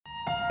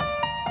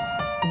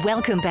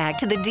Welcome back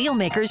to the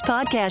Dealmakers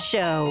Podcast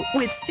Show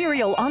with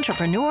serial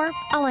entrepreneur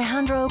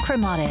Alejandro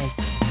Cremades,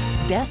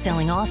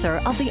 best-selling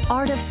author of The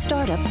Art of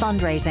Startup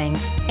Fundraising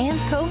and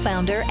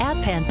co-founder at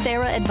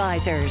Panthera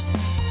Advisors.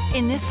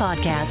 In this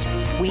podcast,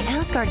 we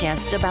ask our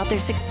guests about their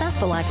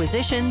successful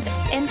acquisitions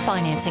and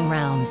financing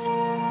rounds.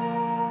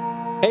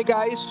 Hey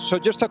guys, so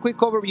just a quick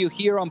overview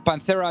here on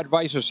Panthera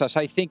Advisors, as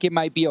I think it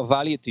might be of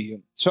value to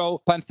you.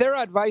 So Panthera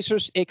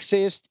Advisors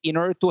exists in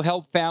order to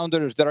help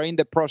founders that are in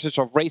the process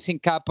of raising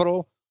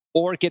capital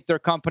or get their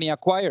company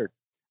acquired.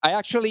 I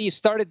actually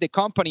started the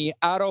company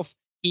out of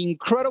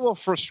incredible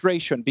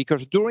frustration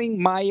because during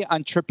my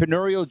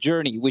entrepreneurial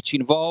journey, which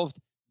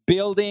involved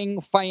building,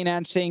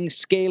 financing,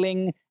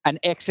 scaling, and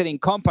exiting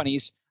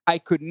companies, I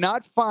could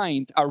not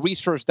find a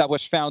resource that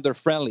was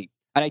founder-friendly.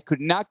 And I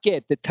could not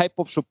get the type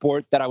of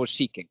support that I was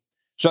seeking.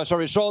 So as a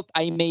result,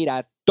 I made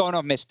a ton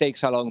of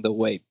mistakes along the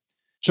way.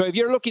 So if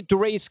you're looking to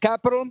raise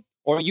capital,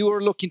 or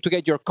you're looking to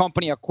get your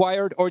company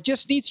acquired, or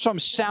just need some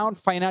sound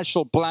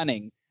financial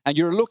planning, and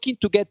you're looking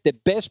to get the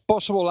best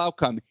possible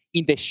outcome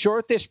in the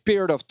shortest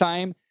period of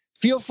time,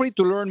 feel free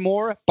to learn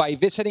more by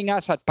visiting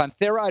us at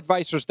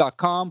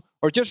pantheraadvisors.com,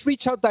 or just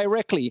reach out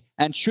directly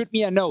and shoot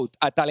me a note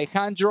at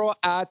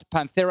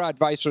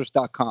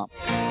alejandro@pantheraadvisors.com.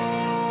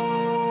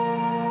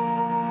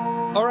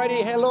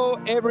 Alrighty, hello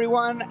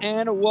everyone,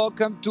 and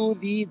welcome to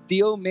the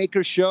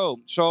Dealmaker Show.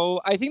 So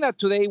I think that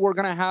today we're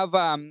going to have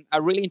a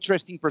really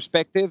interesting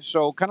perspective.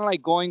 So kind of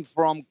like going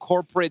from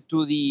corporate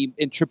to the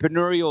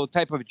entrepreneurial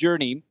type of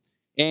journey.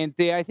 And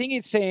I think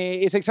it's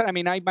exciting. I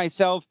mean, I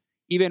myself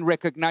even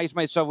recognize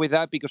myself with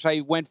that because I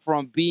went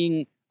from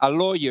being a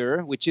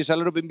lawyer, which is a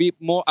little bit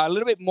more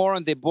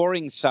on the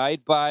boring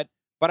side, but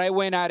I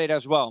went at it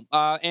as well.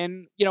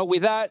 And you know,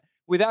 with that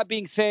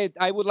being said,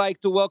 I would like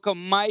to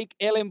welcome Mike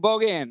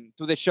Ellenbogen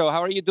to the show.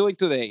 How are you doing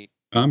today?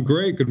 I'm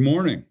great. Good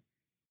morning.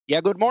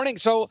 Yeah, good morning.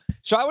 So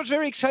I was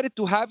very excited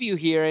to have you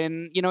here.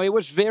 And, you know, it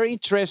was very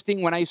interesting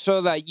when I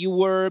saw that you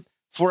were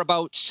for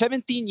about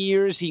 17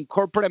 years in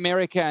corporate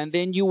America, and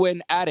then you went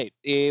at it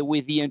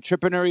with the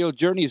entrepreneurial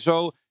journey.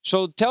 So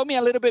tell me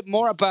a little bit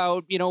more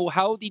about, you know,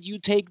 how did you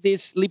take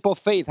this leap of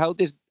faith? How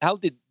did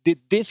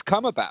this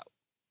come about?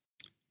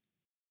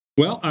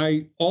 Well,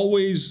 I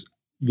always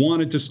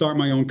wanted to start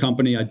my own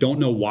company. I don't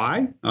know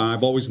why.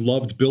 I've always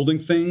loved building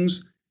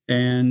things,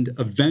 and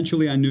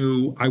eventually I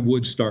knew I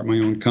would start my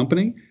own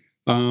company.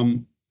 I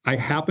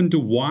happened to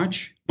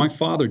watch my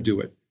father do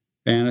it,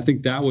 and I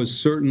think that was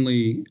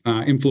certainly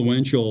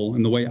influential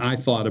in the way I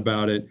thought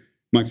about it.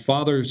 My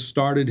father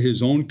started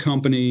his own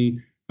company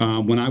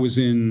when I was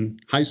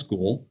in high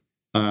school,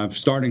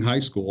 starting high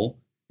school,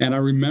 and I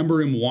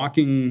remember him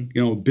walking,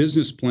 a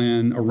business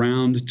plan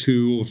around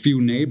to a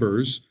few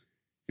neighbors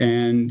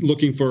and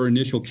looking for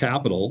initial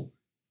capital.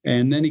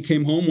 And then he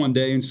came home one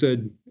day and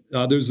said,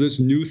 there's this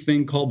new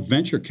thing called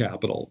venture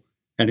capital,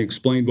 and he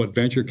explained what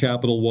venture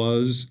capital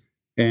was.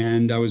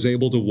 And I was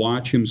able to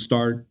watch him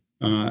start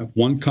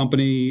one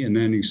company, and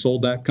then he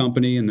sold that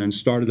company and then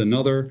started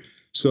another.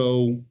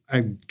 So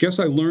I guess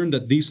I learned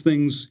that these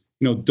things,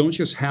 don't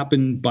just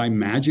happen by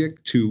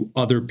magic to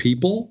other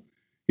people.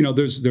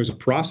 There's a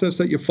process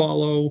that you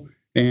follow.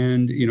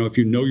 And, if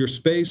you know your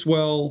space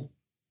well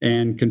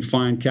and can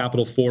find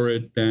capital for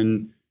it,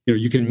 then,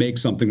 you can make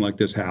something like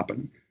this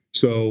happen.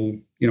 So,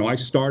 I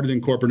started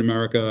in corporate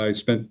America. I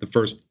spent the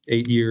first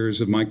 8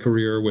 years of my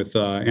career with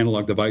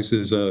Analog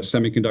Devices, a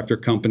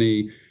semiconductor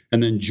company,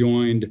 and then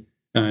joined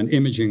an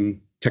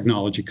imaging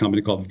technology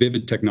company called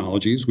Vivid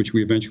Technologies, which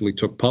we eventually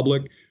took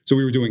public. So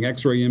we were doing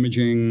X-ray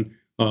imaging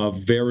of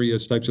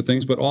various types of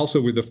things, but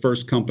also we're the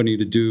first company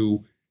to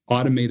do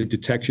automated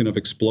detection of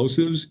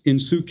explosives in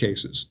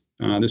suitcases.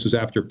 This is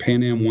after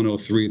Pan Am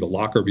 103, the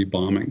Lockerbie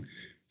bombing.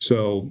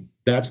 So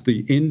that's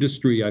the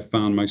industry I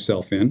found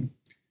myself in.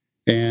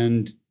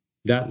 And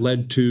that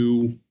led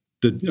to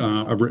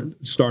the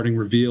starting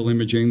Reveal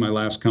Imaging, my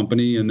last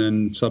company, and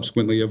then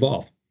subsequently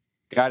Evolve.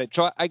 Got it.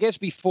 So I guess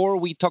before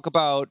we talk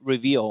about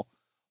Reveal,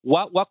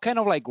 what kind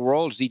of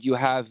roles did you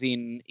have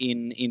in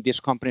these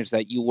companies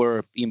that you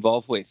were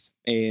involved with?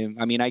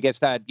 I guess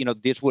that,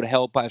 this would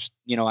help us,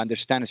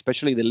 understand,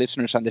 especially the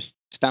listeners,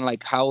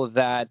 understand how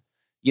that,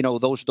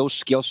 those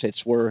skill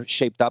sets were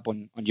shaped up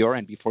on your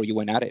end before you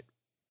went at it.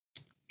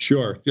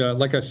 Sure. Yeah,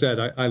 like I said,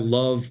 I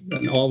love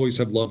and always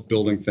have loved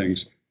building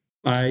things.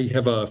 I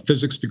have a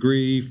physics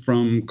degree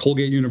from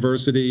Colgate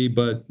University,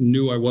 but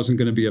knew I wasn't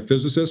going to be a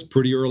physicist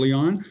pretty early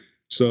on.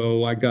 So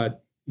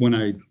when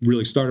I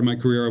really started my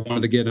career, I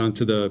wanted to get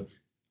onto the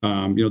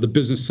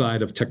business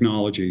side of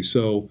technology.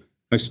 So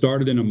I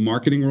started in a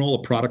marketing role,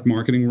 a product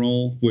marketing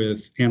role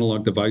with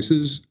Analog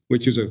Devices,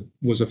 which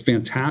was a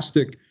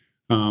fantastic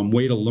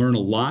way to learn a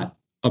lot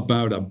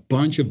about a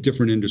bunch of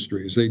different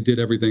industries. They did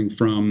everything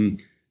from,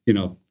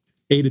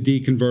 A to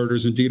D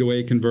converters and D to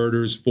A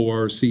converters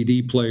for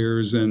CD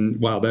players. And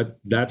wow,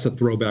 that's a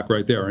throwback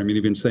right there.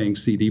 Even saying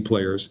CD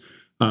players,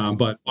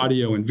 but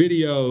audio and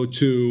video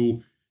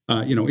to,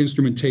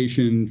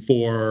 instrumentation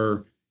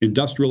for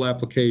industrial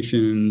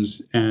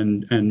applications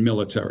and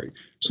military.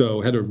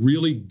 So had a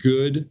really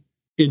good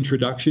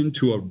introduction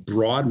to a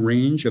broad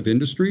range of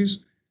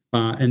industries.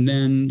 And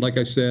then, like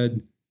I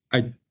said,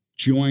 I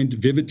joined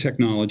Vivid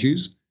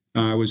Technologies.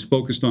 I was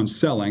focused on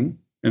selling.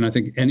 And I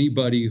think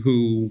anybody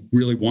who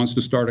really wants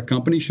to start a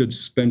company should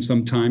spend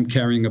some time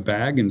carrying a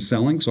bag and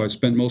selling. So I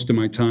spent most of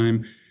my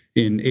time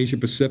in Asia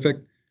Pacific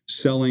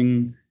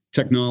selling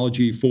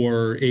technology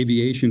for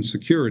aviation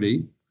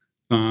security,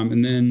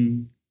 and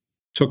then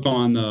took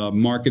on the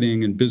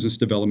marketing and business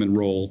development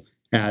role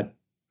at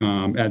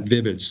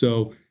Vivid.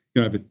 So,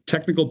 I have a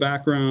technical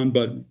background,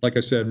 but like I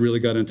said, really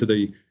got into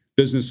the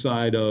business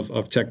side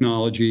of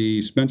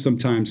technology, spent some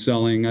time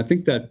selling. I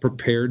think that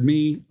prepared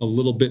me a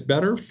little bit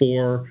better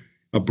for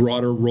a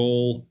broader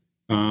role.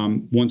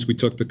 Once we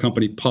took the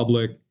company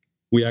public,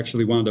 we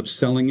actually wound up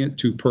selling it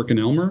to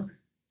PerkinElmer.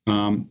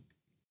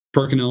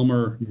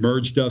 PerkinElmer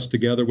merged us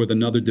together with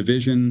another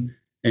division,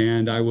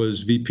 and I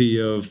was VP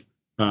of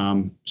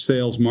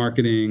sales,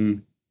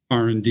 marketing,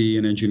 R&D,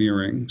 and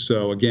engineering.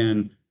 So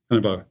again,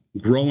 kind of a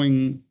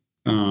growing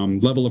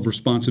level of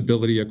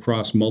responsibility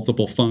across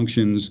multiple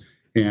functions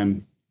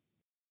and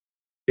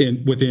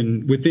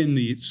within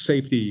the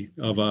safety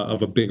of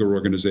a bigger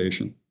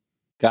organization.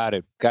 Got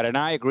it. And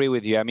I agree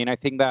with you. I mean, I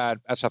think that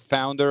as a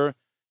founder,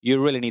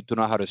 you really need to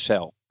know how to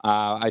sell.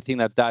 I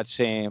think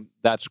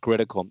that's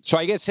critical. So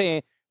I guess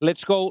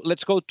let's go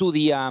to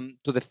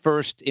the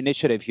first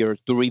initiative here,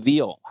 to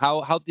Reveal.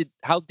 How did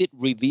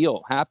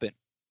Reveal happen?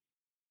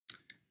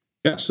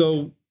 Yeah.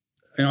 So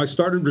I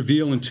started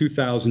Reveal in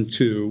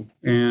 2002,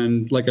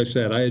 and like I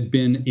said, I had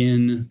been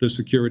in the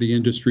security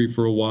industry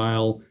for a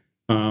while.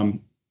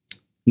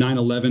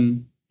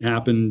 9/11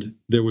 happened.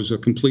 There was a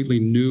completely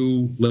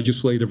new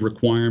legislative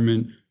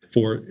requirement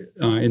for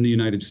in the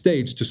United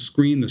States to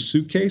screen the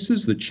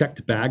suitcases, the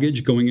checked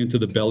baggage going into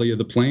the belly of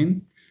the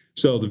plane.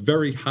 So the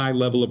very high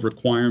level of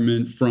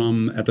requirement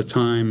from, at the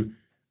time,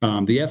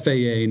 the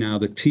FAA, now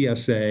the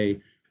TSA,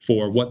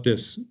 for what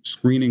this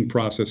screening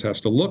process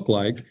has to look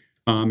like,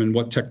 and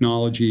what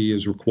technology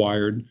is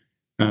required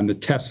and the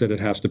tests that it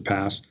has to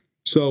pass.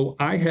 So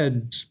I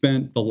had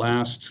spent the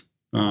last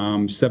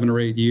 7 or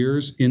 8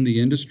 years in the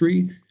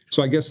industry.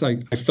 So I guess I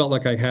felt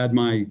like I had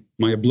my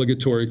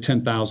obligatory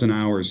 10,000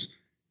 hours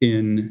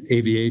in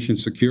aviation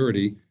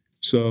security.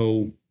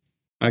 So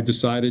I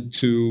decided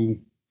to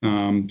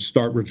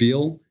start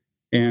Reveal.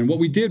 And what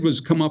we did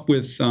was come up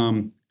with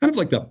kind of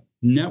like the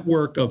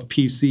network of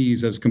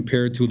PCs as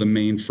compared to the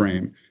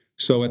mainframe.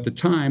 So at the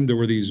time, there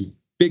were these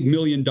big $1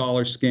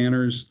 million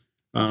scanners.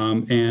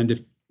 And if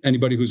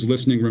anybody who's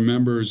listening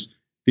remembers,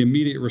 the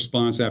immediate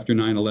response after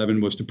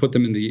 9/11 was to put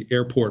them in the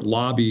airport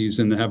lobbies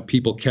and to have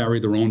people carry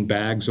their own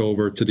bags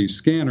over to these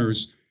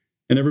scanners.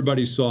 And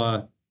everybody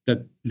saw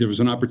that there was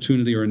an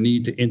opportunity or a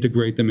need to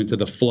integrate them into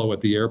the flow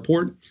at the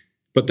airport.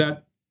 But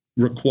that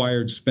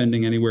required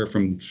spending anywhere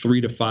from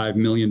 $3 to $5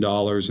 million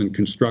in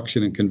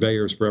construction and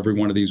conveyors for every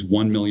one of these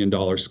 $1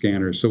 million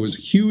scanners. So it was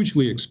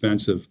hugely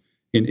expensive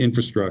in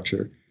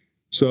infrastructure.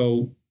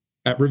 So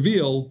at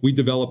Reveal, we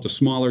developed a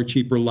smaller,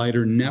 cheaper,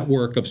 lighter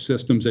network of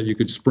systems that you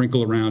could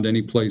sprinkle around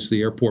any place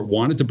the airport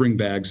wanted to bring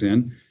bags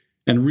in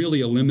and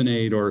really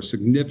eliminate or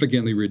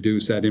significantly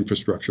reduce that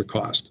infrastructure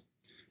cost.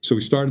 So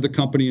we started the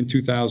company in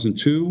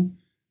 2002.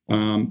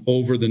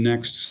 Over the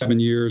next 7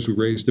 years, we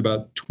raised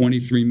about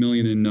 $23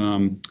 million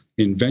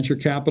in venture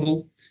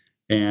capital,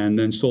 and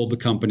then sold the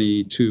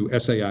company to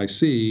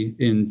SAIC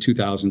in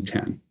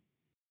 2010.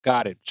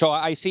 Got it. So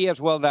I see as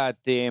well that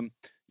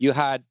you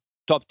had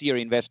top-tier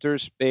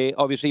investors,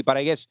 obviously, but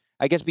I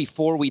guess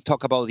before we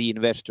talk about the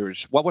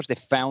investors, what was the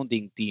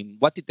founding team?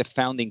 What did the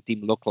founding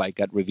team look like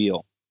at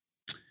Reveal?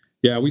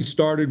 Yeah, we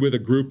started with a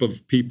group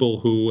of people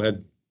who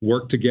had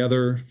worked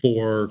together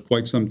for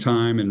quite some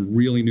time and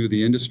really knew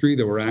the industry.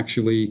 There were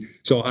actually,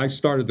 so I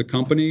started the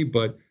company,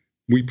 but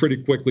we pretty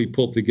quickly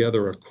pulled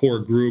together a core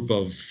group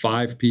of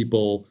 5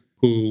 people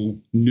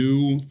who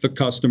knew the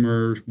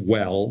customer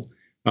well,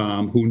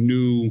 who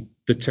knew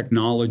the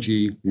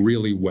technology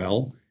really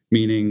well,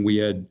 meaning we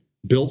had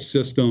built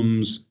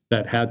systems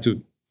that had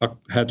to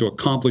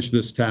accomplish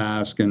this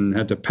task and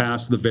had to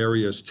pass the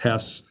various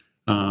tests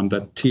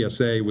that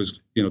TSA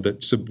was,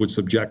 that would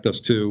subject us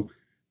to,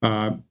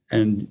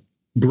 and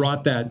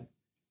brought that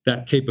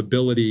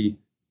capability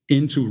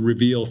into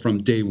Reveal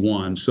from day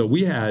one. So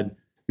we had,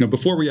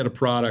 before we had a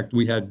product,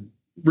 we had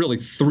really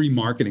 3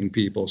 marketing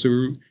people.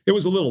 So it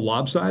was a little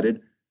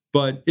lopsided,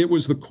 but it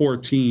was the core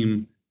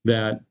team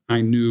that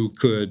I knew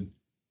could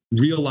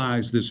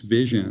realize this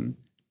vision.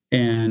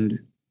 And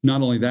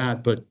not only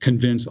that, but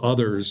convince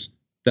others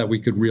that we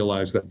could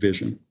realize that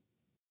vision.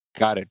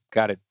 Got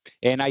it.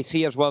 And I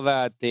see as well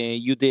that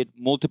you did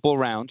multiple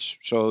rounds.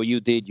 So you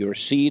did your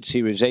seed,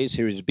 Series A,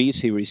 Series B,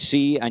 Series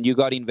C, and you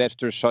got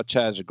investors such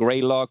as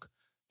Greylock,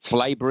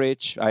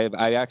 Flybridge.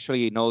 I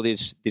actually know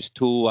these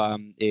 2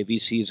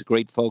 VCs,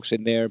 great folks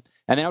in there,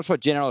 and then also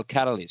General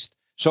Catalyst.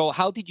 So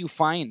how did you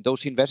find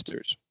those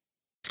investors?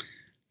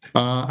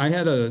 I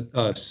had a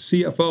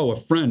CFO, a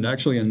friend,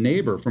 actually a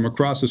neighbor from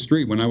across the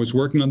street. When I was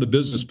working on the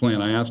business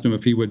plan, I asked him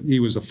if he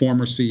was a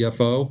former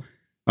CFO.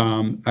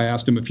 I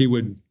asked him if he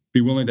would be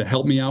willing to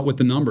help me out with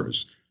the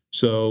numbers.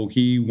 So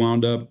he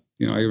wound up,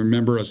 I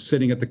remember us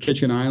sitting at the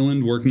kitchen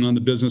island working on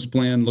the business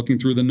plan, looking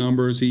through the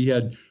numbers. He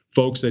had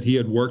folks that he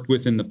had worked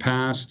with in the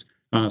past,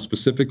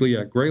 specifically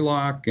at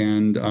Greylock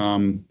and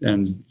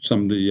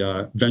some of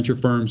the venture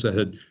firms that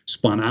had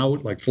spun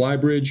out, like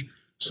Flybridge.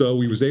 So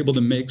he was able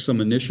to make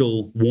some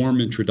initial warm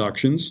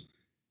introductions.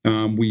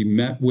 We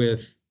met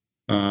with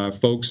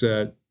folks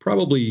at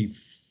probably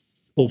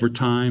over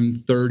time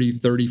 30,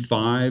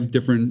 35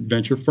 different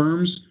venture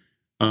firms.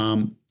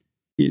 And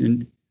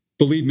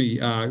believe me,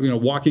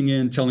 walking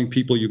in, telling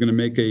people you're going to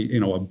make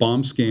a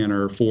bomb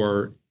scanner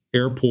for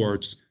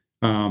airports.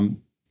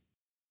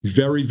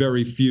 Very,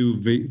 very few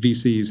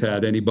VCs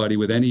had anybody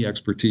with any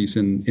expertise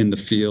in the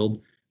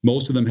field.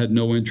 Most of them had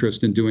no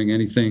interest in doing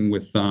anything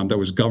with that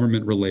was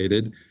government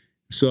related.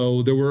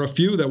 So there were a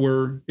few that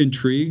were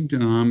intrigued.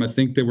 I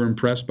think they were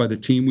impressed by the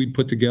team we'd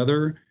put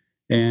together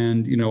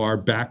and, our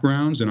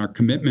backgrounds and our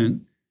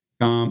commitment.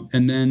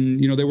 And then,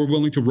 they were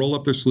willing to roll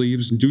up their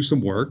sleeves and do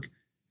some work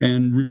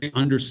and really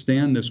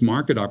understand this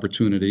market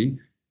opportunity,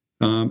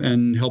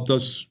 and helped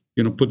us,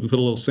 put a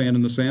little sand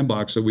in the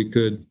sandbox so we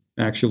could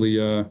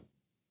actually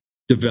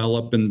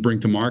develop and bring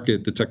to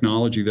market the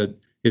technology that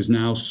is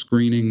now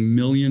screening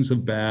millions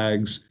of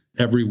bags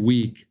every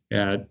week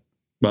at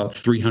about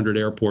 300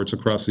 airports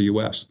across the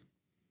U.S.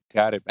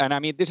 Got it. And I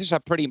mean, this is a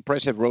pretty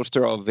impressive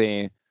roster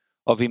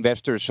of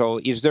investors. So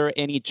is there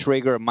any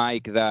trigger,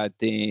 Mike, that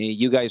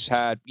you guys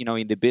had,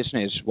 in the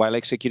business while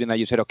executing that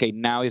you said, okay,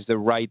 now is the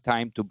right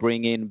time to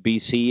bring in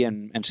VC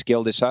and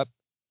scale this up?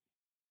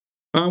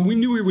 We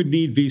knew we would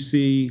need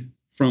VC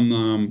from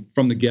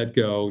the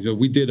get-go.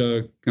 We did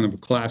a kind of a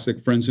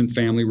classic friends and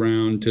family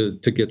round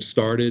to get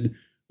started.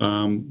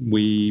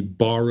 We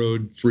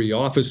borrowed free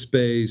office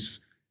space.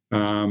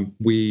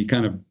 We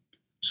kind of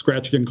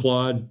scratched and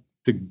clawed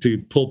to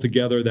pull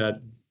together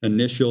that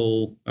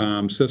initial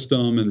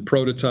system and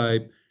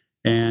prototype.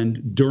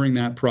 And during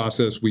that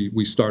process,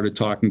 we started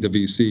talking to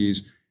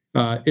VCs.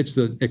 It's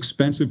an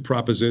expensive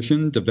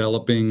proposition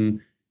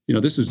developing.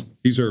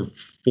 These are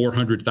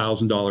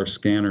 $400,000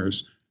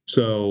 scanners.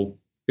 So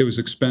it was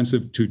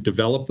expensive to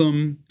develop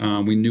them.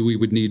 We knew we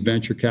would need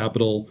venture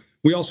capital.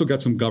 We also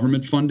got some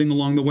government funding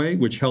along the way,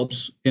 which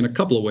helps in a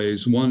couple of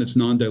ways. One, it's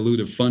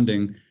non-dilutive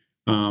funding,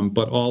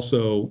 but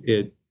also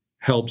it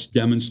helps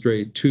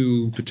demonstrate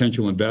to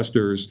potential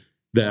investors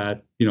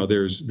that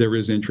there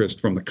is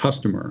interest from the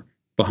customer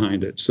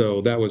behind it.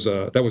 So that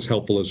was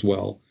helpful as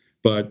well.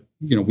 But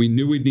we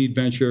knew we'd need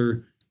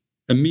venture.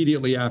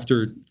 Immediately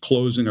after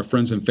closing a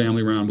friends and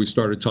family round, we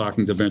started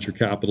talking to venture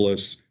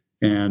capitalists,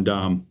 and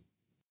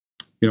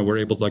we're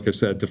able, like I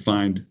said, to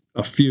find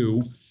a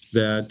few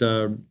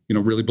that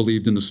really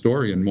believed in the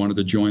story and wanted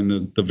to join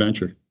the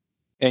venture.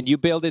 And you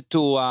built it to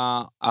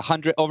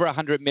over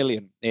 100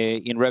 million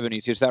in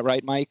revenues. Is that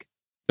right, Mike?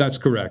 That's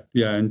correct.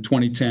 Yeah, in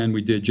 2010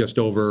 we did just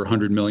over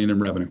 100 million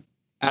in revenue.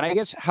 And I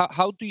guess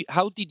how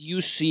did you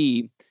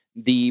see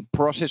the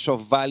process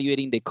of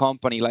valuating the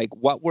company? Like,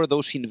 what were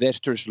those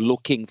investors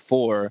looking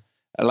for?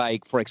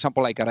 Like, for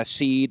example, like at a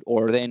seed,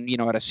 or then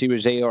at a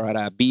Series A, or at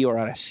a B, or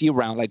at a C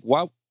round. Like,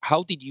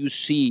 how did you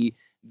see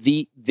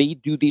the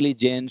due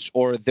diligence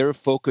or their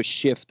focus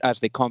shift as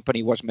the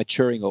company was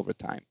maturing over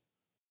time?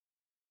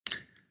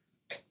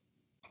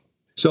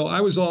 So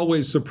I was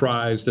always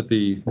surprised at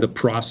the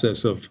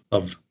process of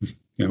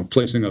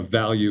placing a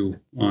value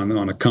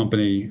on a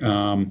company.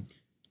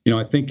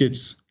 I think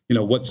it's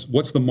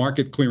what's the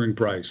market clearing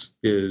price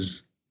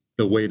is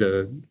the way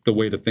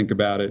to think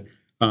about it.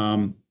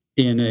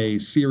 In a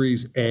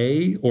Series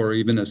A or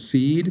even a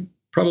seed,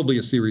 probably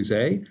a Series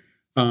A.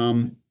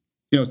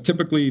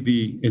 Typically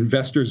the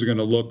investors are going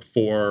to look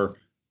for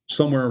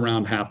somewhere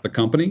around half the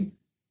company.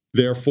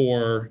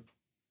 Therefore,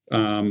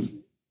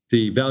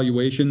 the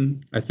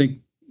valuation, I think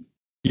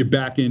you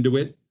back into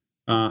it.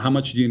 How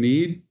much do you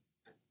need?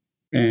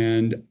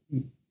 And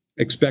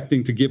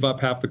expecting to give up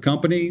half the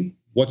company,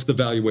 what's the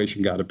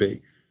valuation got to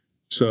be?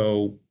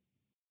 So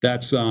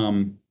that's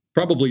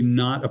probably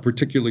not a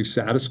particularly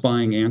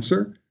satisfying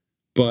answer,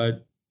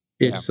 but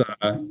it's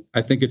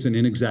I think it's an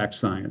inexact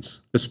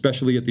science,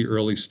 especially at the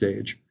early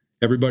stage.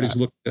 Everybody's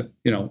looking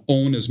to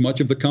own as much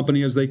of the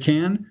company as they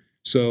can,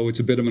 so it's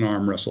a bit of an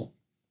arm wrestle.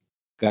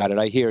 Got it.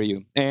 I hear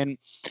you. And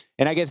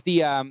I guess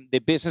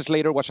the business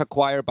later was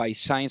acquired by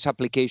Science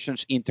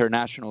Applications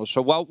International.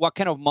 So what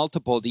kind of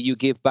multiple do you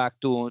give back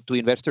to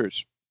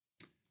investors?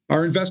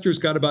 Our investors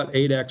got about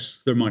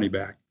 8x their money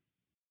back.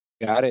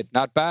 Got it.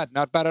 Not bad.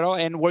 Not bad at all.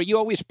 And were you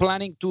always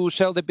planning to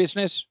sell the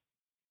business?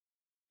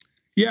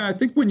 Yeah, I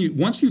think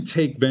once you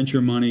take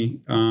venture money,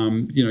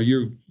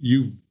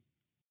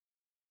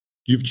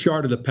 you've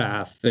charted a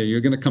path.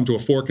 You're going to come to a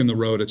fork in the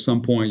road at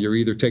some point. You're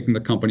either taking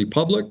the company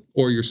public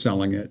or you're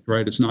selling it,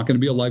 right? It's not going to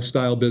be a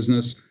lifestyle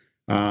business.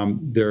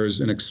 There's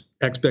an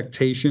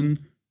expectation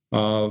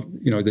of,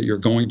 that you're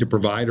going to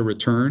provide a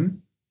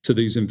return to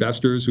these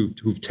investors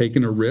who've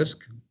taken a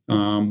risk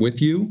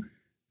with you.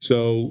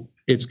 So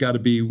it's got to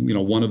be,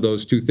 one of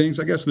those two things.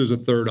 I guess there's a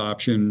third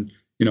option,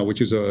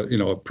 which is a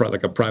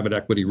private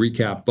equity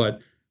recap.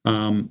 But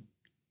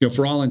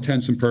for all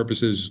intents and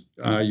purposes,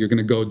 you're going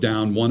to go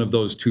down one of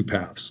those two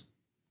paths.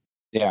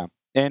 Yeah.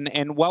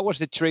 And what was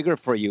the trigger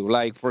for you,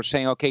 like for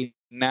saying, okay,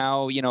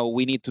 now,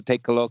 we need to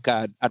take a look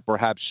at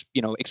perhaps,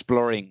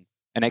 exploring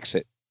an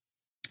exit?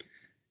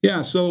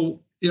 Yeah.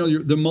 So,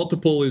 the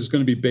multiple is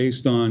going to be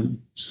based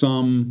on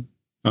some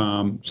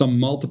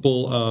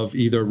multiple of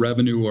either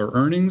revenue or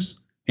earnings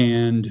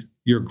and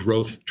your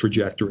growth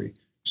trajectory.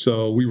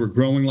 So we were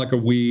growing like a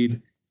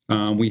weed.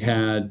 We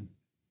had,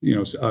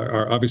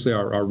 obviously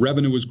our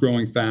revenue was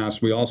growing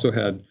fast. We also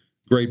had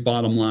great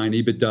bottom line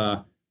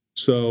EBITDA.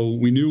 So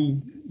we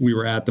knew we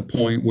were at the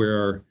point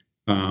where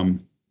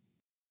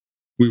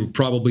we would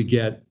probably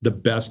get the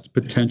best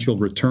potential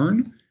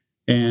return.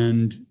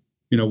 And,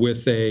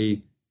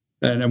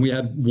 and we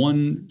had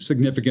one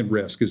significant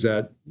risk, is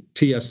that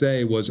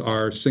TSA was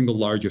our single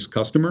largest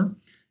customer.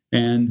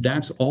 And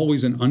that's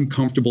always an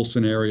uncomfortable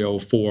scenario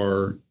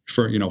for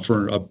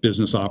a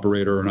business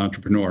operator or an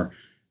entrepreneur.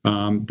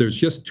 There's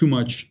just too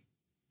much,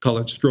 call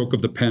it stroke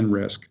of the pen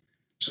risk.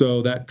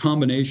 So that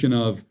combination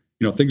of,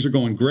 things are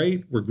going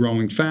great, we're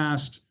growing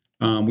fast.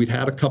 We'd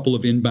had a couple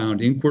of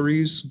inbound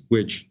inquiries,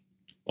 which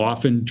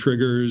often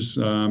triggers,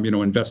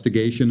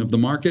 investigation of the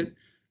market.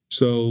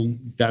 So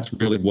that's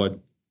really what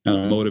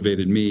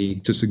motivated me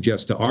to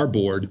suggest to our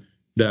board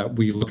that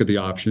we look at the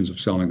options of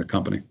selling the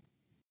company.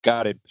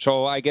 Got it.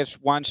 So I guess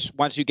once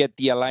you get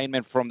the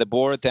alignment from the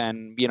board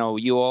and,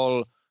 you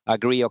all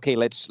agree, okay,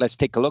 let's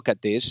take a look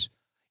at this.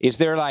 Is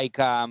there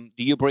do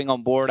you bring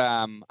on board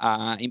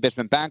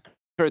investment banker?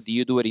 Do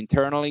you do it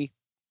internally?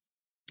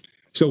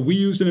 So we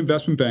used an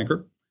investment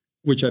banker,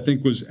 which I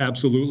think was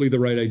absolutely the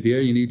right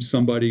idea. You need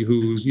somebody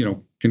who's,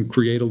 can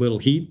create a little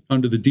heat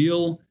under the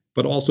deal,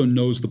 but also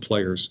knows the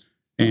players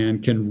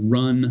and can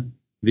run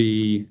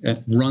the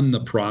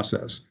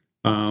process.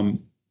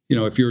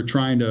 If you're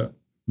trying to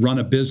run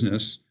a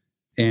business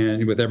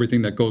and with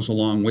everything that goes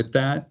along with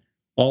that,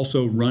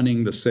 also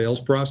running the sales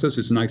process,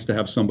 it's nice to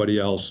have somebody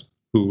else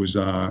who's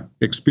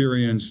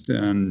experienced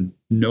and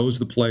knows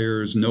the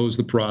players, knows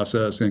the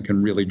process, and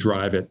can really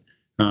drive it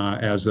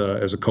as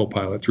a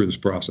co-pilot through this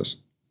process.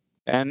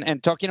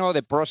 And talking about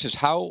the process,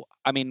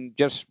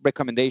 just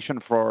recommendation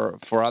for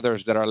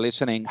others that are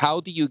listening, how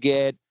do you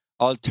get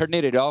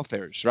alternative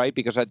offers, right?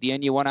 Because at the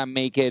end, you want to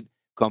make it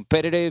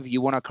competitive.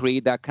 You want to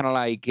create that kind of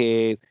like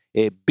a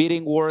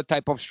bidding war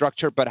type of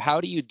structure. But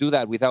how do you do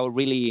that without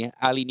really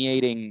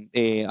alienating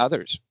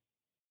others?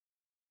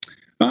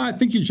 I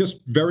think you're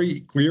just very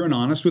clear and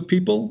honest with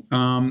people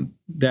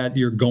that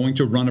you're going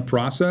to run a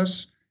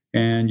process,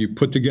 and you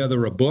put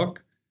together a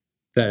book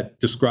that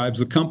describes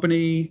the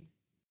company.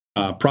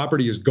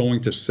 Property is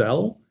going to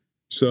sell.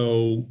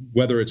 So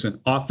whether it's an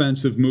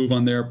offensive move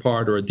on their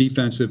part or a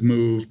defensive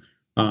move,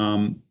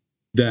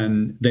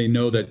 then they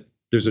know that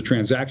there's a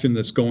transaction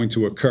that's going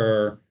to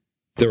occur.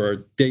 There are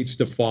dates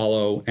to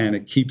follow, and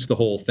it keeps the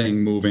whole thing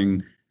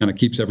moving, and it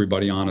keeps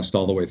everybody honest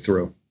all the way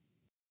through.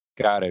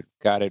 Got it.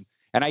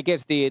 And I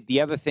guess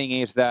the other thing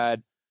is that,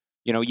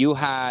 you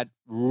had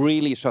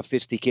really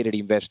sophisticated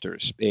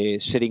investors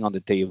sitting on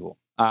the table.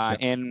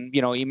 And,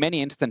 in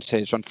many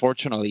instances,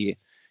 unfortunately,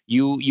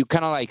 you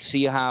kind of like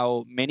see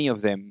how many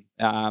of them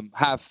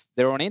have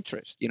their own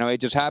interest. It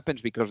just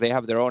happens because they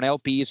have their own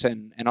LPs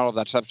and all of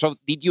that stuff. So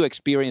did you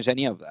experience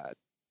any of that?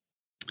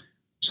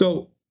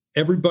 So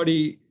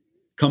everybody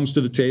comes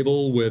to the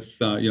table with,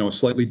 a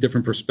slightly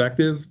different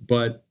perspective.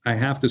 But I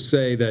have to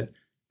say that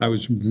I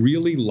was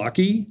really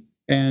lucky.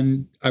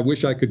 And I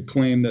wish I could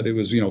claim that it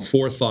was,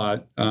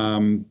 forethought.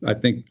 I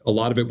think a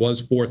lot of it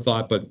was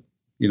forethought, but,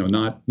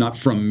 not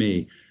from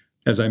me.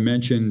 As I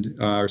mentioned,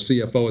 our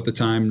CFO at the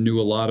time knew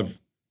a lot of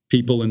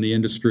people in the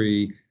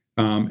industry.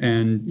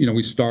 And,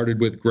 we started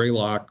with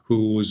Greylock,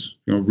 who was,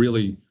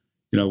 really,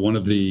 one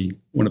of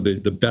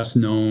the best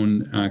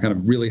known kind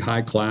of really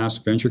high class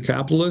venture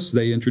capitalists.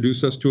 They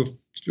introduced us to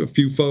a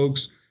few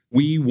folks.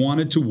 We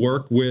wanted to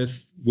work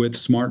with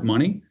smart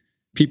money,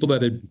 people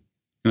that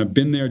had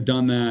been there,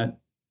 done that,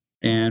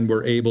 and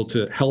were able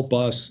to help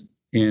us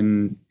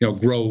in,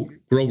 grow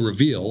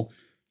Reveal.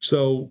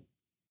 So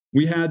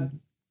we had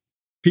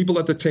people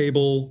at the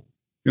table,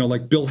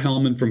 like Bill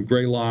Hellman from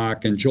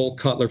Greylock and Joel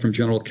Cutler from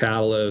General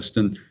Catalyst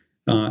and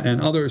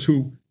others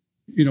who,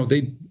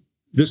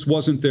 this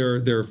wasn't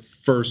their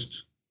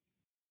first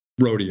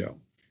rodeo.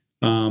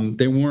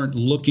 They weren't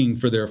looking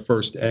for their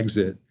first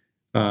exit.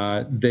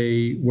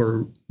 They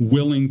were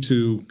willing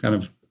to kind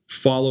of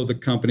follow the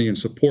company and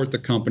support the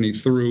company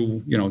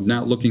through,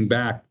 not looking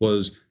back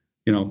was,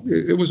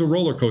 it was a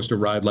roller coaster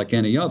ride like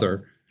any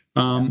other.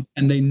 And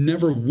they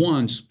never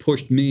once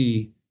pushed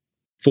me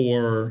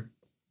to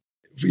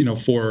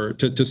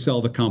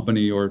sell the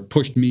company or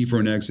pushed me for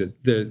an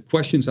exit. The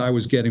questions I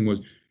was getting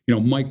was,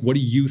 Mike, what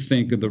do you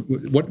think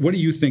what do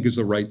you think is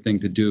the right thing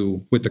to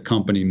do with the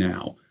company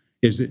now?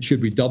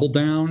 Should we double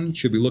down?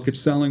 Should we look at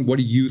selling? What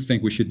do you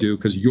think we should do?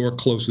 Because you're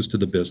closest to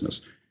the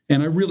business.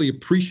 And I really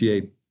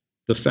appreciate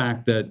the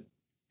fact that,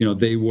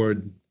 they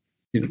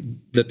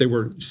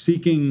were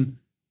seeking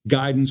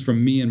guidance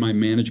from me and my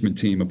management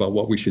team about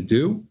what we should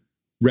do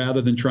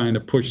rather than trying to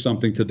push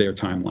something to their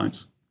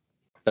timelines.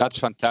 That's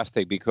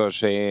fantastic because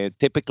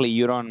typically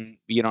you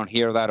don't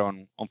hear that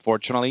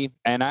unfortunately,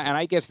 and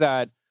I guess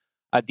that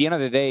at the end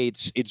of the day,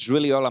 it's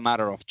really all a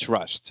matter of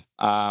trust.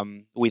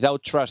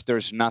 Without trust,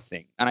 there's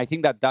nothing, and I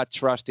think that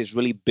trust is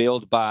really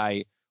built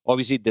by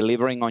obviously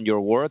delivering on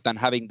your word and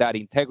having that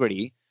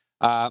integrity,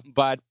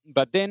 but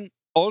then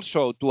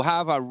also to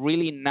have a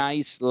really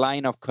nice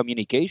line of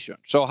communication.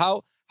 So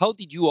how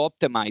did you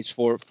optimize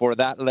for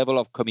that level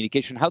of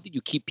communication? How did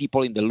you keep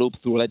people in the loop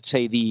through, let's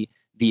say, the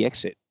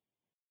exit?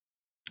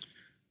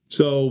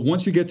 So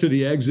once you get to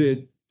the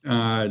exit,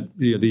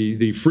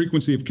 the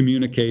frequency of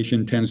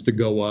communication tends to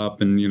go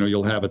up, and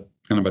you'll have a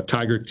kind of a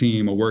tiger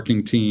team, a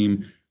working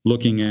team,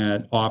 looking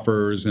at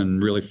offers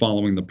and really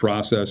following the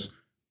process.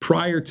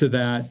 Prior to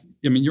that,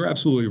 I mean, you're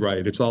absolutely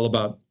right. It's all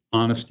about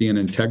honesty and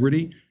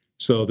integrity.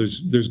 So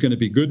there's going to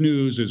be good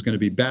news, there's going to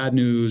be bad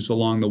news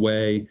along the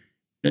way,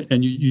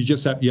 and you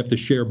have to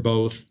share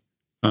both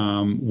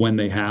when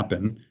they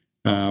happen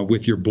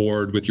with your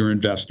board, with your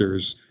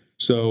investors.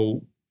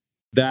 So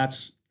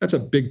that's a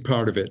big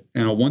part of it.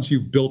 Once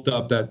you've built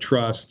up that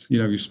trust,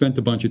 you've spent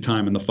a bunch of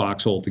time in the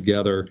foxhole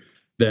together,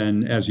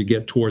 then as you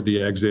get toward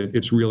the exit,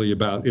 it's really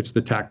it's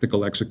the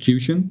tactical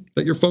execution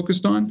that you're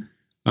focused on,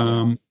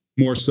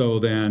 more so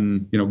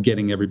than,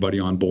 getting everybody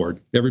on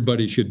board.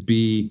 Everybody should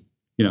be,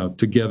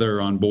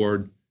 together on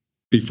board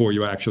before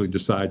you actually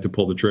decide to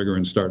pull the trigger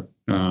and start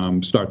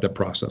that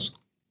process.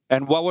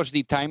 And what was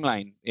the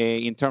timeline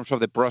in terms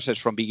of the process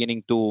from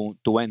beginning to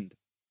end?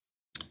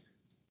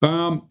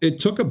 It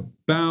took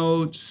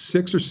about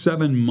 6 or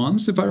 7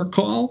 months, if I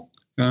recall,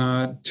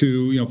 from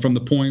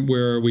the point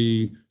where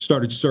we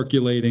started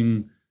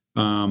circulating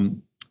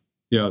the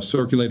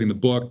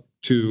book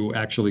to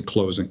actually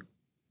closing.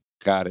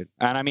 Got it.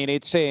 And I mean,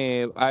 it's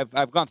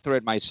I've gone through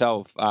it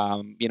myself.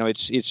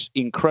 It's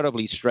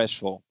incredibly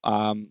stressful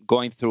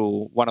going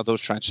through one of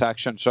those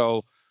transactions.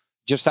 So,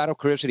 just out of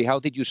curiosity, how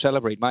did you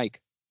celebrate,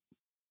 Mike?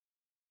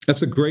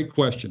 That's a great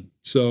question.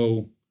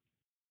 So,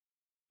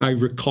 I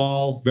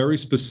recall very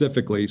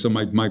specifically. So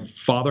my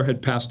father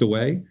had passed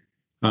away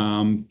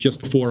just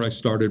before I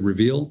started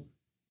Reveal,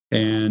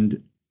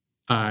 and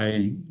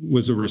I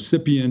was a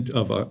recipient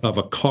of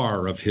a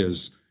car of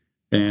his.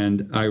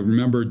 And I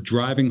remember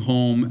driving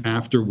home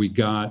after we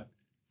got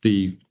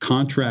the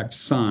contract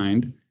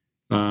signed,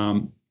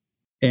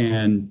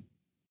 and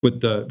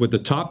with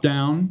the top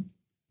down,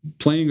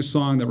 playing a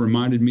song that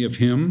reminded me of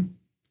him,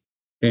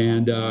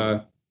 and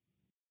I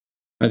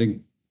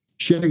think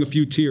shedding a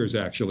few tears,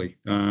 actually,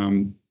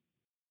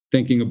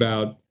 thinking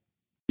about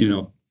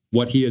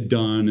what he had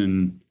done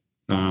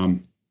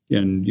and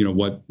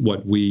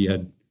what we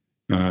had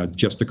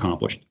just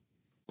accomplished.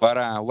 What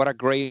a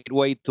great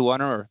way to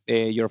honor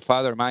your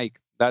father, Mike.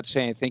 That's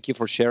thank you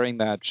for sharing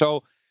that.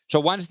 So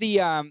once the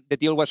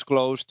deal was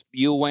closed,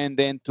 you went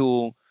then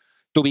to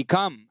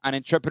become an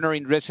entrepreneur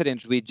in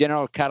residence with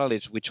General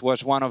Catalyst, which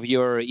was one of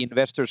your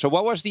investors. So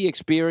what was the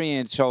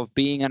experience of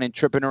being an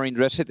entrepreneur in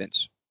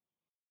residence?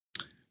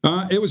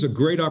 It was a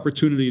great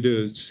opportunity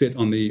to sit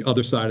on the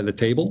other side of the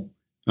table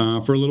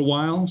for a little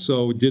while.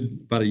 So we did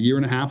about 1.5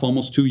 years,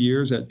 almost 2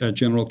 years at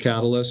General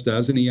Catalyst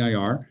as an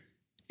EIR.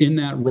 In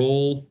that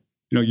role,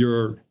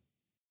 you're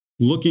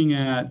looking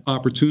at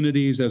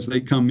opportunities as they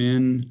come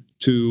in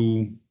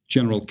to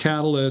General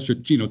Catalyst or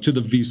to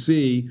the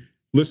VC,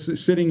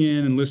 sitting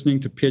in and listening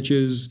to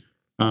pitches,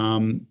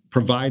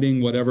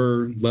 providing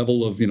whatever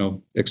level of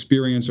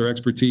experience or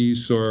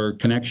expertise or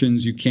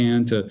connections you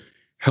can to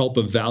help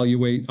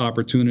evaluate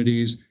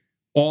opportunities,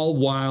 all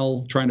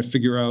while trying to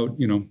figure out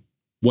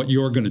what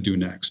you're going to do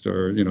next,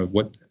 or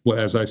what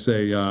as I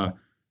say,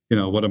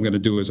 what I'm going to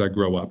do as I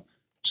grow up.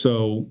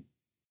 So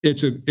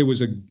it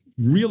was a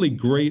really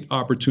great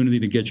opportunity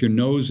to get your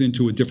nose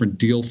into a different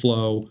deal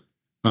flow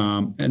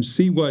and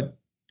see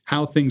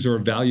how things are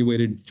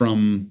evaluated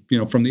from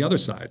the other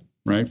side,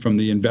 right, from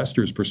the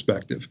investor's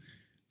perspective.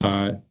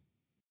 And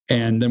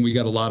then we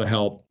got a lot of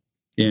help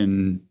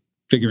in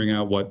figuring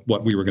out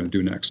what we were going to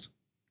do next.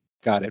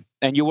 Got it.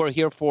 And you were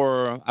here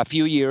for a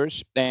few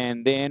years,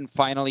 and then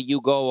finally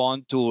you go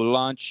on to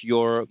launch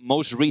your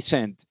most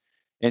recent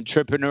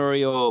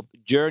entrepreneurial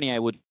journey, I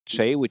would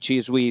say, which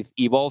is with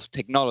Evolve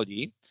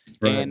Technology.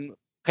 Right. And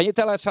can you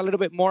tell us a little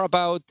bit more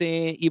about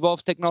the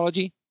Evolve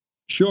Technology?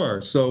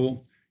 Sure.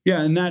 So,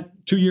 in that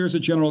 2 years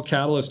at General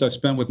Catalyst, I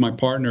spent with my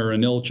partner,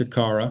 Anil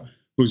Chikara,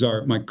 who's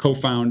my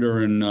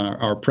co-founder and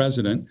our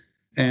president.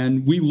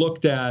 And we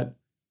looked at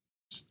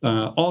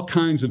all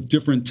kinds of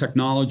different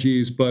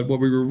technologies, but what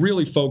we were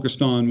really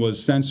focused on was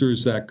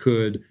sensors that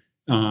could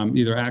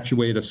either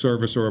actuate a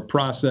service or a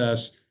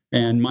process.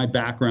 And my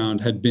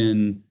background had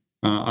been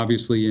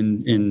obviously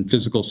in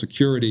physical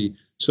security.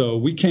 So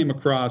we came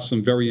across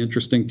some very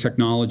interesting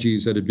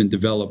technologies that had been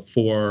developed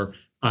for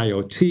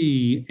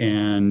IoT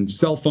and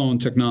cell phone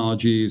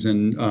technologies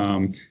and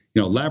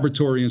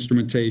laboratory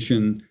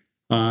instrumentation.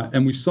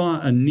 And we saw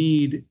a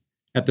need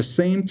at the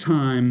same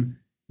time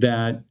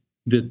that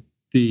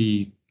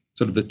the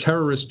sort of the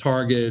terrorist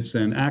targets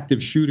and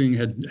active shooting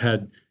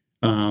had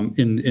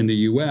in the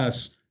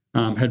U.S.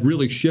 Had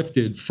really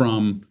shifted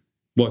from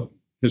what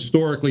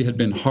historically had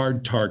been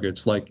hard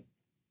targets like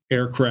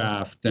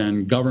aircraft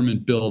and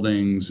government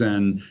buildings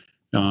and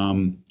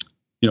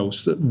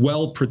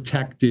well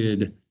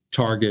protected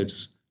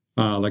targets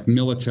like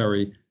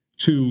military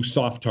to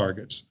soft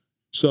targets.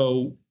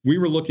 So we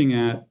were looking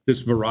at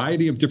this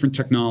variety of different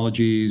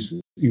technologies,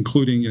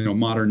 including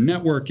modern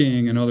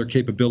networking and other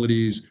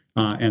capabilities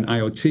and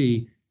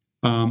IoT,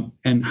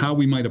 and how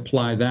we might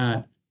apply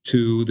that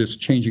to this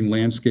changing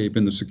landscape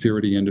in the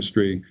security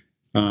industry.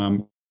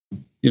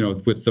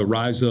 With the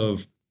rise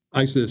of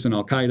ISIS and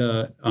Al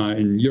Qaeda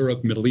in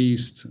Europe, Middle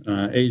East,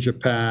 Asia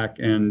Pac,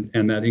 and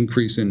that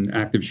increase in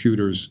active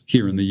shooters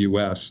here in the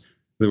U.S.,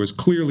 there was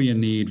clearly a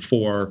need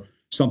for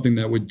something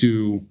that would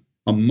do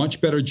a much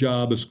better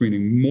job of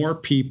screening more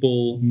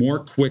people more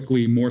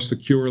quickly, more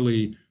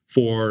securely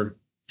for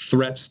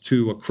threats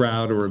to a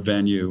crowd or a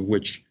venue,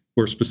 which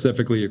were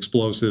specifically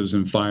explosives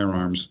and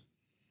firearms.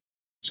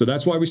 So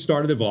that's why we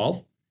started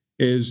Evolv,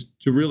 is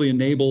to really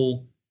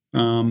enable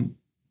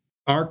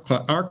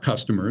our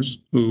customers,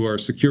 who are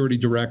security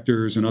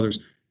directors and others,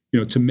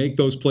 to make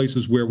those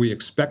places where we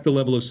expect a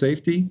level of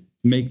safety,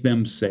 make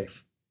them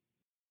safe.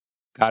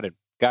 Got it.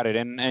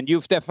 And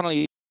you've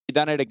definitely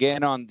done it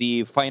again on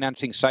the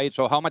financing side.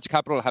 So how much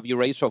capital have you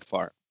raised so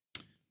far?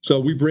 So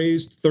we've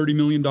raised $30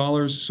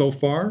 million so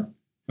far,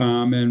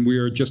 and we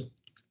are just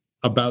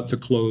about to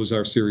close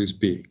our Series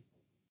B.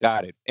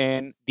 Got it.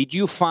 And did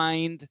you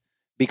find,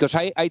 because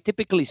I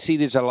typically see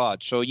this a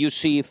lot, so you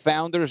see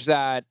founders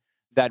that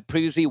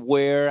previously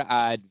were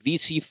at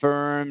VC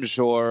firms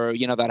or,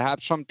 that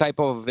have some type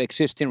of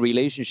existing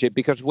relationship,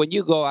 because when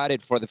you go at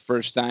it for the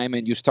first time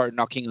and you start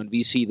knocking on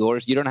VC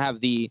doors, you don't have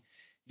the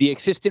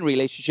existing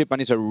relationship,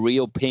 and it's a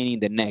real pain in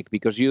the neck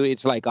because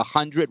it's like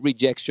 100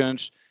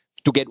 rejections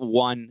to get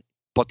one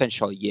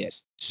potential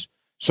yes.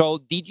 So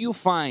did you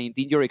find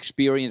in your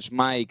experience,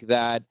 Mike,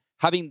 that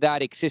having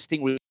that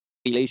existing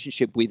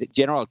relationship with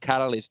General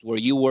Catalyst, where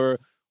you were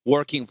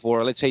working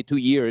for, let's say, 2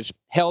 years,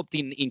 helped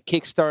in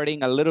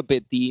kickstarting a little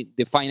bit the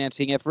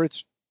financing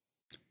efforts?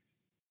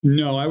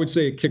 No, I would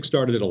say it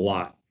kickstarted it a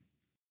lot.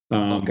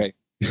 Okay.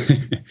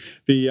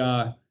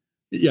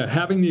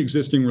 Having the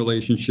existing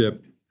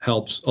relationship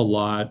helps a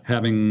lot.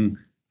 Having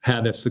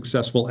had a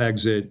successful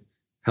exit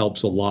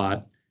helps a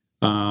lot.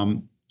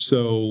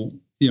 So,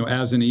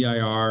 as an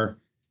EIR,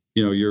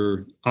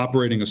 your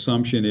operating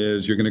assumption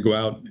is you're going to go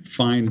out and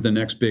find the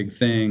next big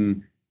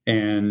thing,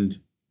 and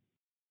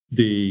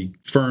the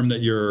firm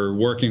that you're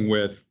working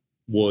with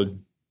would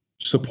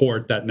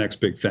support that next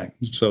big thing.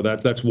 So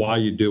that's why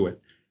you do it.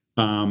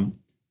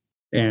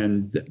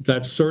 And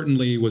that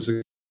certainly was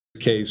the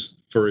case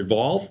for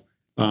Evolv.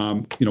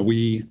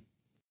 We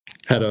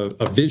had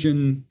a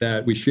vision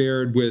that we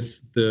shared with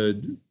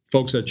the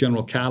folks at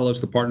General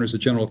Catalyst, the partners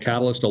at General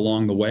Catalyst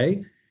along the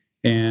way.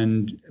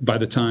 And by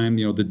the time,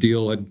 the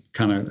deal had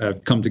kind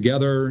of come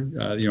together,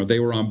 they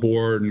were on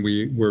board, and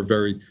we were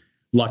very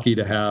lucky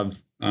to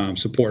have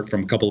support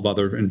from a couple of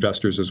other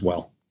investors as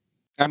well.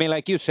 I mean,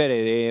 like you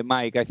said,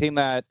 Mike, I think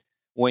that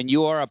when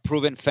you are a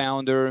proven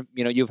founder,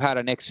 you've had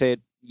an exit,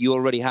 you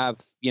already have,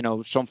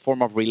 some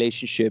form of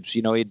relationships,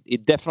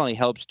 it definitely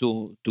helps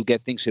to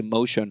get things in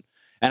motion.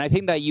 And I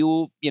think that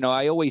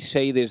I always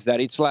say this, that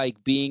it's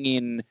like being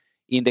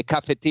in the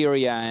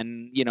cafeteria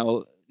and,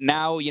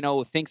 now,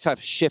 things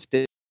have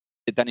shifted,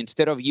 and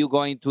instead of you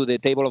going to the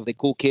table of the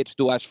cool kids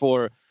to ask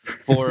for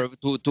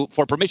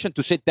permission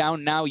to sit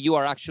down, now you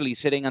are actually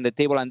sitting on the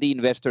table and the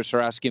investors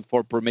are asking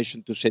for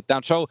permission to sit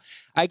down. So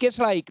I guess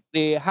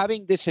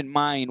having this in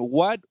mind,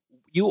 what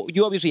you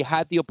obviously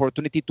had the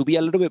opportunity to be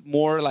a little bit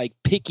more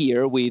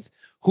pickier with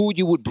who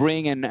you would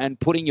bring and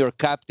put in your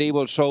cap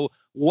table. So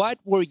what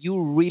were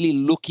you really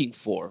looking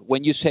for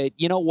when you said,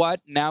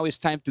 now it's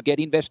time to get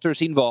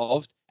investors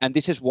involved, and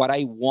this is what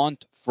I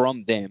want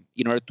from them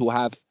in order to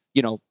have,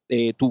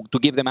 to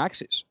give them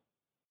access?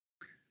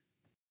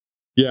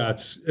 Yeah,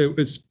 it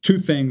was two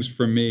things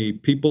for me: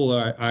 people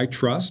I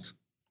trust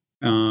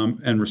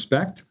and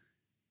respect,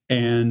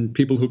 and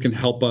people who can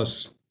help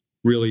us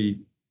really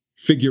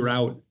figure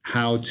out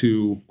how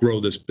to grow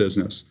this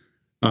business.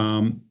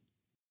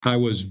 I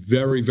was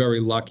very, very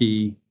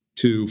lucky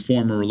to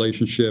form a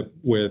relationship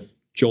with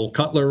Joel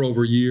Cutler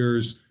over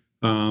years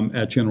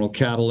at General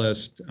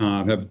Catalyst.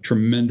 I have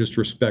tremendous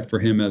respect for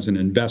him as an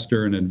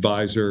investor and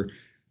advisor.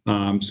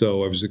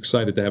 So I was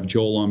excited to have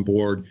Joel on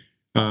board.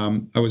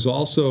 I was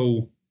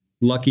also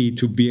lucky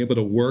to be able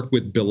to work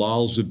with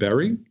Bilal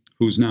Zuberi,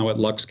 who's now at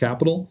Lux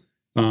Capital.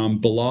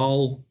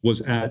 Bilal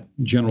was at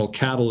General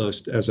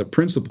Catalyst as a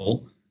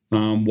principal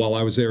while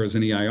I was there as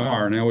an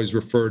EIR, and I always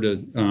refer to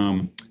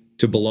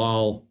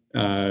Bilal,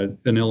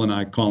 Anil and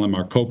I call him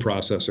our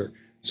co-processor.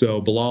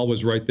 So Bilal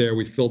was right there.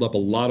 We filled up a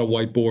lot of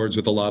whiteboards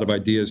with a lot of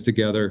ideas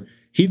together.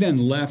 He then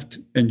left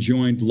and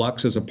joined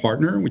Lux as a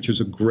partner, which is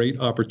a great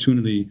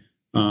opportunity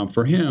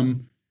for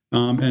him.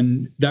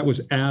 And that was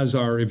as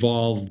our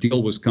Evolv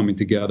deal was coming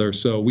together.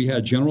 So we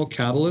had General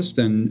Catalyst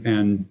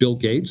and Bill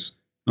Gates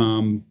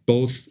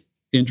both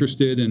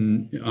interested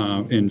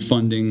in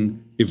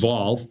funding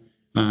Evolv.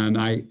 And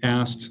I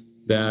asked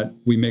that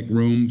we make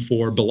room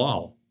for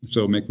Bilal.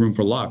 so Make Room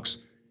for Lux,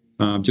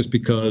 just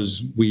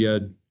because we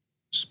had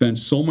spent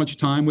so much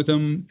time with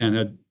him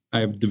and I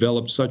have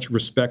developed such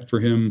respect for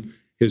him,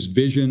 his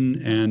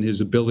vision and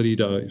his ability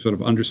to sort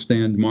of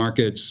understand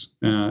markets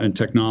and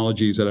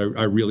technologies that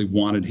I really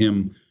wanted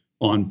him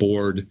on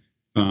board,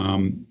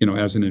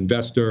 as an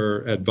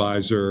investor,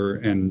 advisor,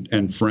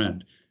 and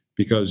friend,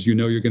 because you're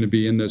going to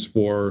be in this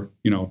for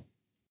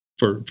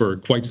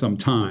quite some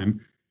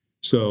time.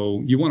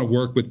 So you want to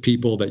work with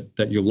people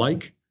that you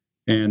like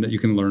and that you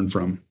can learn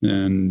from.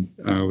 And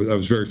I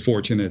was very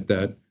fortunate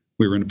that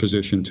we were in a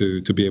position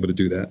to be able to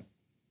do that.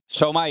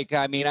 So, Mike,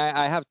 I mean,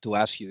 I have to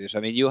ask you this. I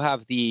mean, you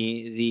have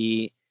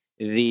the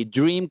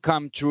dream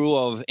come true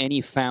of any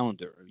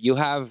founder. You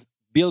have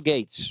Bill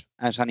Gates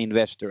as an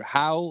investor.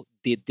 How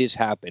did this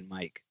happen,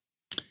 Mike?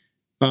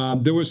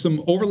 There was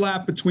some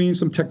overlap between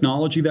some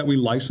technology that we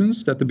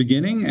licensed at the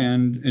beginning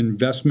and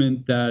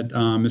investment that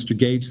Mr.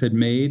 Gates had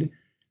made.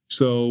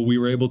 So we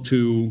were able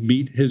to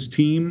meet his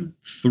team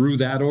through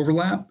that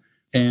overlap.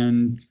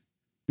 And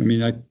I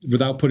mean,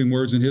 without putting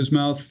words in his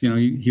mouth, he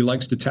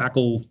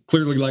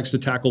clearly likes to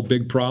tackle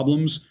big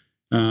problems.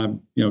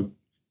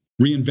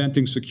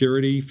 Reinventing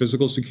security,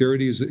 physical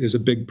security is a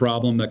big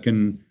problem that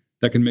can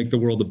make the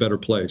world a better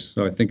place.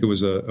 So I think it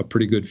was a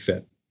pretty good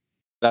fit.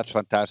 That's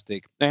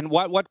fantastic. And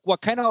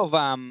what kind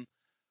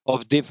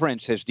of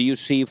differences do you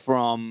see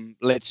from,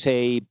 let's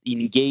say,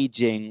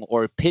 engaging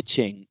or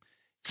pitching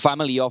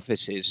family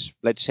offices,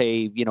 let's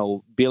say,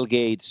 Bill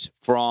Gates,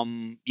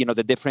 from,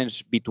 the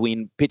difference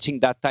between pitching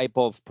that type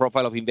of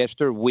profile of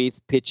investor with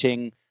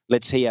pitching,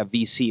 let's say, a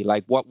VC?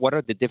 Like, what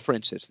are the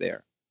differences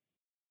there?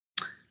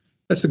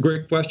 That's a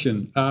great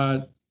question.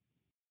 I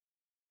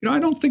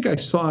don't think I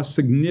saw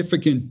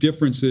significant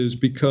differences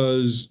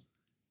because,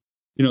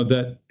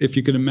 that if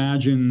you can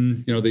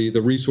imagine,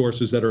 the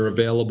resources that are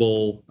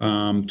available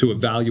to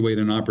evaluate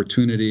an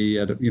opportunity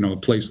at a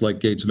place like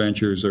Gates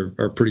Ventures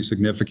are pretty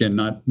significant,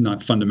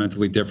 not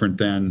fundamentally different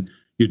than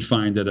you'd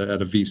find at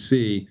a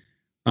VC.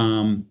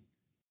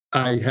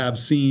 I have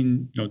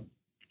seen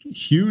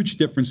huge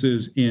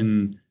differences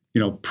in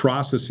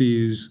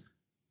processes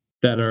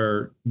that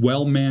are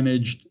well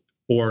managed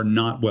or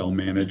not well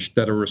managed,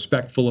 that are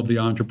respectful of the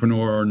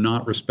entrepreneur or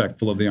not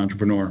respectful of the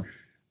entrepreneur.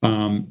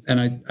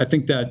 And I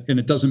think that, and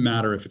it doesn't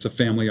matter if it's a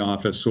family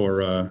office or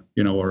a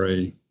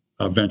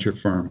venture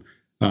firm,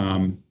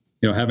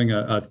 having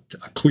a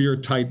clear,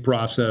 tight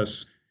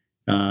process,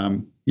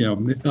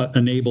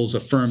 enables a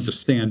firm to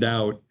stand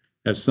out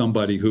as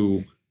somebody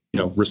who,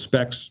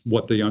 respects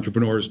what the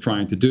entrepreneur is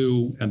trying to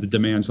do and the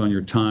demands on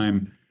your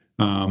time,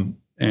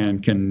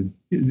 and can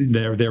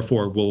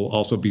therefore will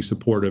also be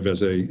supportive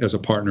as a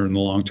partner in the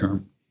long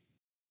term.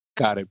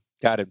 Got it.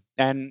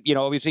 And,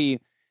 obviously,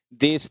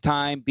 this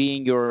time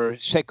being your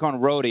second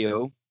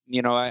rodeo,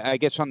 I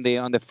guess on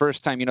the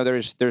first time,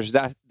 there's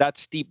that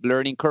steep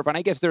learning curve. And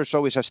I guess there's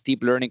always a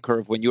steep learning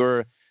curve when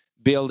you're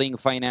building,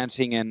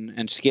 financing,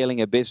 and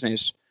scaling a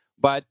business.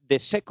 But the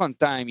second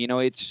time,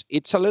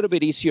 it's a little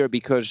bit easier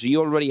because you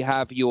already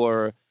have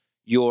your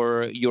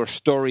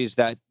stories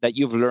that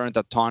you've learned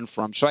a ton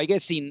from. So I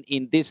guess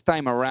in this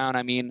time around,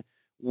 I mean,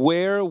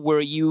 where were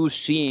you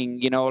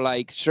seeing,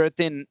 like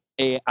certain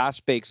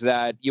aspects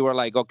that you were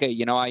like, okay,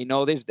 I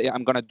know this,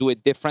 I'm going to do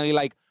it differently.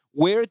 Like,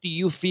 where do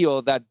you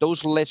feel that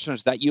those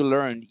lessons that you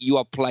learned, you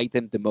applied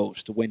them the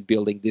most when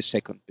building this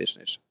second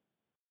business?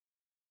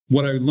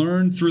 What I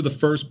learned through the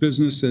first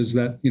business is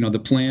that, the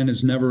plan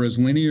is never as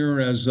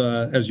linear as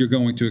you're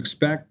going to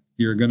expect.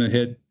 You're going to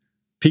hit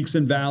peaks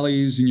and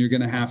valleys, and you're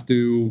going to have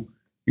to,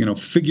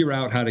 figure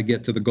out how to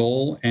get to the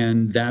goal.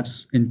 And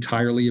that's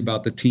entirely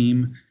about the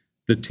team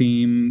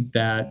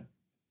that,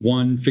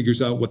 one,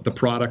 figures out what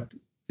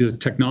the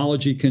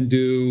technology can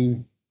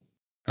do,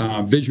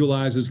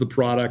 visualizes the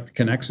product,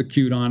 can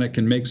execute on it,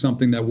 can make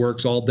something that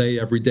works all day,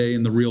 every day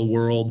in the real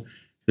world.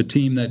 The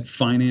team that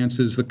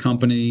finances the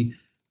company.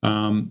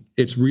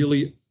 It's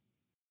really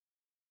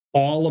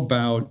all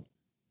about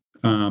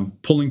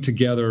pulling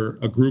together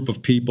a group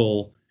of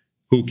people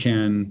who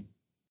can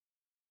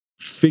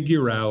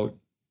figure out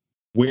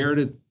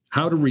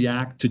how to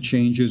react to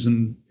changes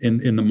in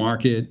the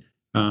market,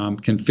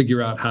 can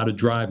figure out how to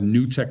drive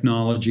new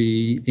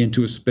technology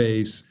into a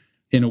space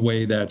in a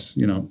way that's,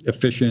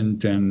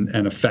 efficient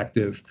and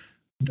effective.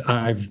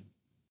 I've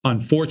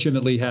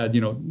unfortunately had,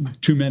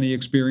 too many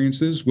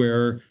experiences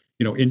where,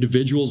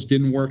 individuals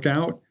didn't work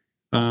out,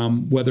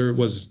 whether it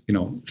was,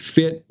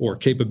 fit or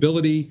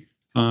capability,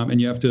 and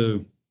you have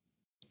to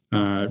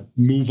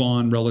move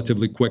on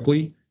relatively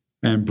quickly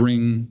and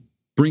bring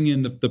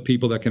in the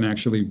people that can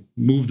actually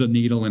move the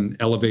needle and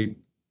elevate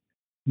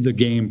the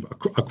game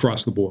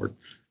across the board.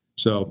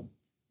 So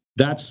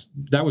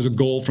that was a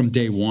goal from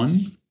day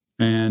one.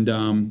 And,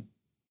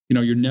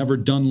 you're never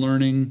done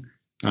learning.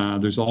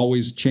 There's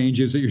always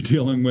changes that you're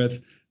dealing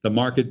with. The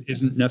market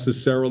isn't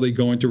necessarily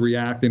going to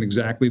react in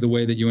exactly the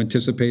way that you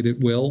anticipate it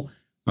will.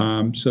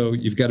 So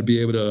you've got to be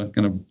able to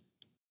kind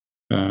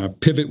of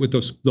pivot with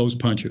those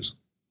punches.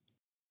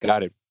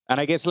 Got it. And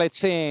I guess let's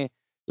say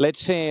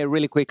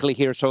really quickly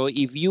here. So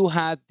if you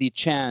had the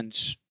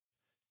chance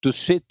to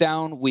sit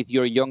down with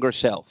your younger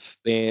self,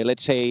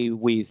 let's say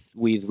with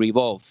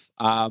Revolve,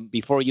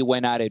 before you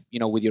went at it,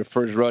 with your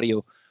first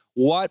rodeo,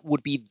 what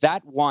would be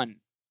that one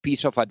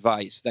piece of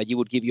advice that you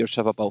would give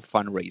yourself about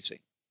fundraising?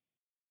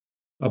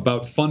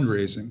 About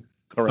fundraising?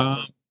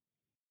 Correct.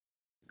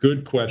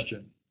 Good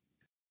question.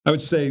 I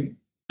would say,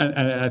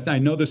 and I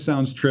know this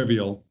sounds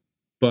trivial,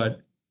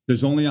 but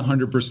there's only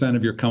 100%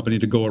 of your company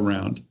to go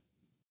around.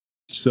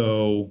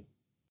 So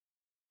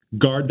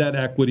guard that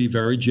equity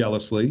very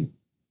jealously.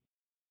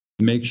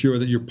 Make sure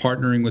that you're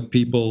partnering with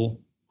people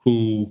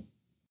who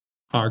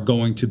are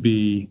going to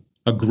be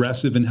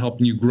aggressive in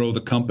helping you grow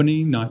the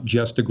company, not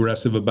just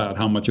aggressive about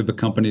how much of the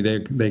company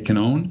they can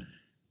own,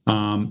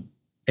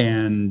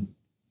 and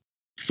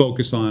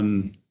focus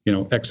on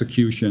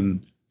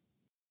execution.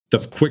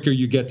 The quicker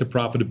you get to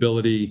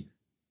profitability,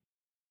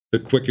 the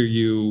quicker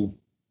you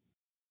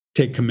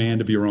take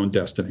command of your own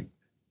destiny.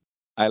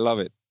 I love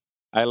it.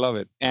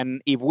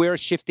 And if we're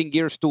shifting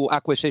gears to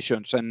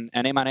acquisitions and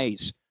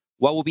M&As,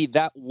 what would be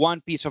that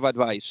one piece of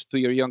advice to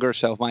your younger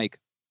self, Mike?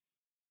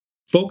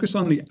 Focus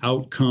on the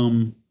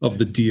outcome of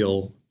the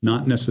deal,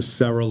 not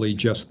necessarily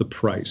just the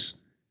price.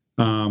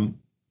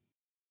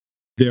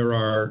 There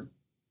are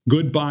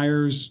good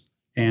buyers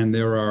and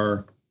there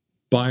are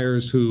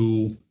buyers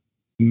who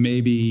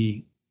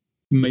may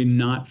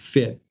not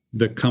fit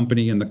the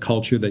company and the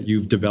culture that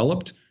you've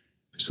developed.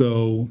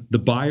 So the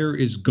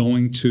buyer's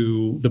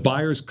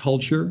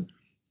culture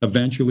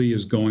eventually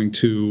is going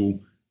to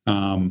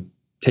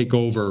take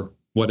over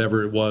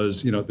whatever it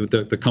was,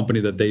 the company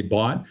that they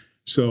bought.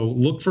 So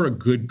look for a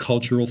good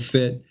cultural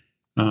fit.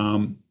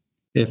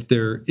 If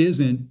there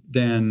isn't,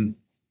 then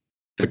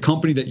the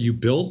company that you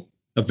built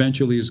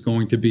eventually is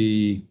going to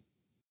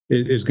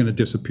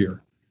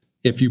disappear.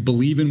 If you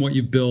believe in what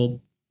you've built,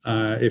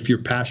 if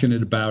you're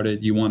passionate about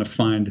it, you want to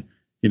find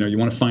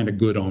a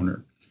good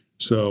owner.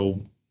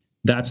 So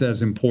that's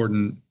as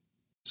important,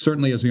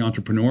 certainly as the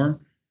entrepreneur.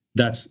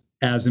 That's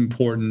as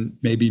important,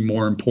 maybe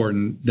more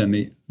important than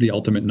the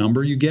ultimate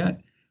number you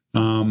get.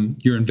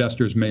 Your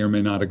investors may or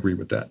may not agree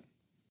with that.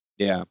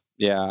 Yeah.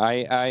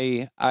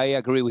 I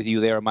agree with you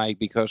there, Mike,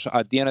 because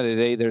at the end of the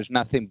day, there's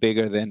nothing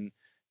bigger than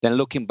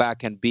looking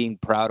back and being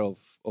proud of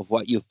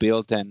what you've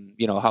built and,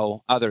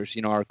 how others,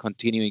 are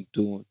continuing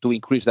to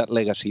increase that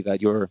legacy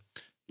that you're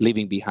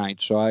leaving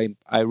behind. So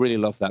I really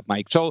love that,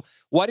 Mike. So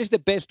what is the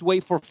best way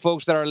for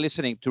folks that are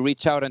listening to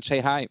reach out and say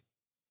hi?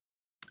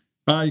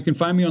 You can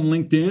find me on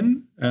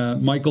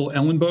LinkedIn, Michael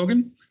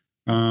Ellenbogen.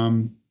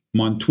 I'm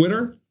on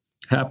Twitter.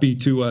 Happy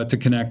to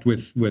connect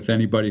with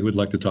anybody who would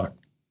like to talk.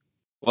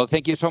 Well,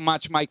 thank you so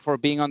much, Mike, for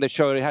being on the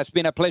show. It has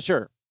been a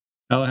pleasure.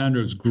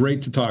 Alejandro, it's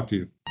great to talk to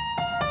you.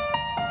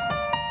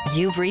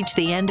 You've reached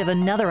the end of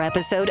another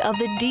episode of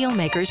the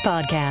Dealmakers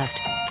Podcast.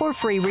 For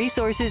free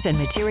resources and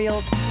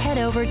materials, head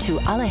over to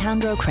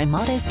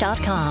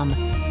alejandrocremades.com.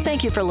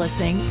 Thank you for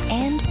listening,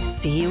 and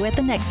see you at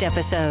the next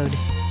episode.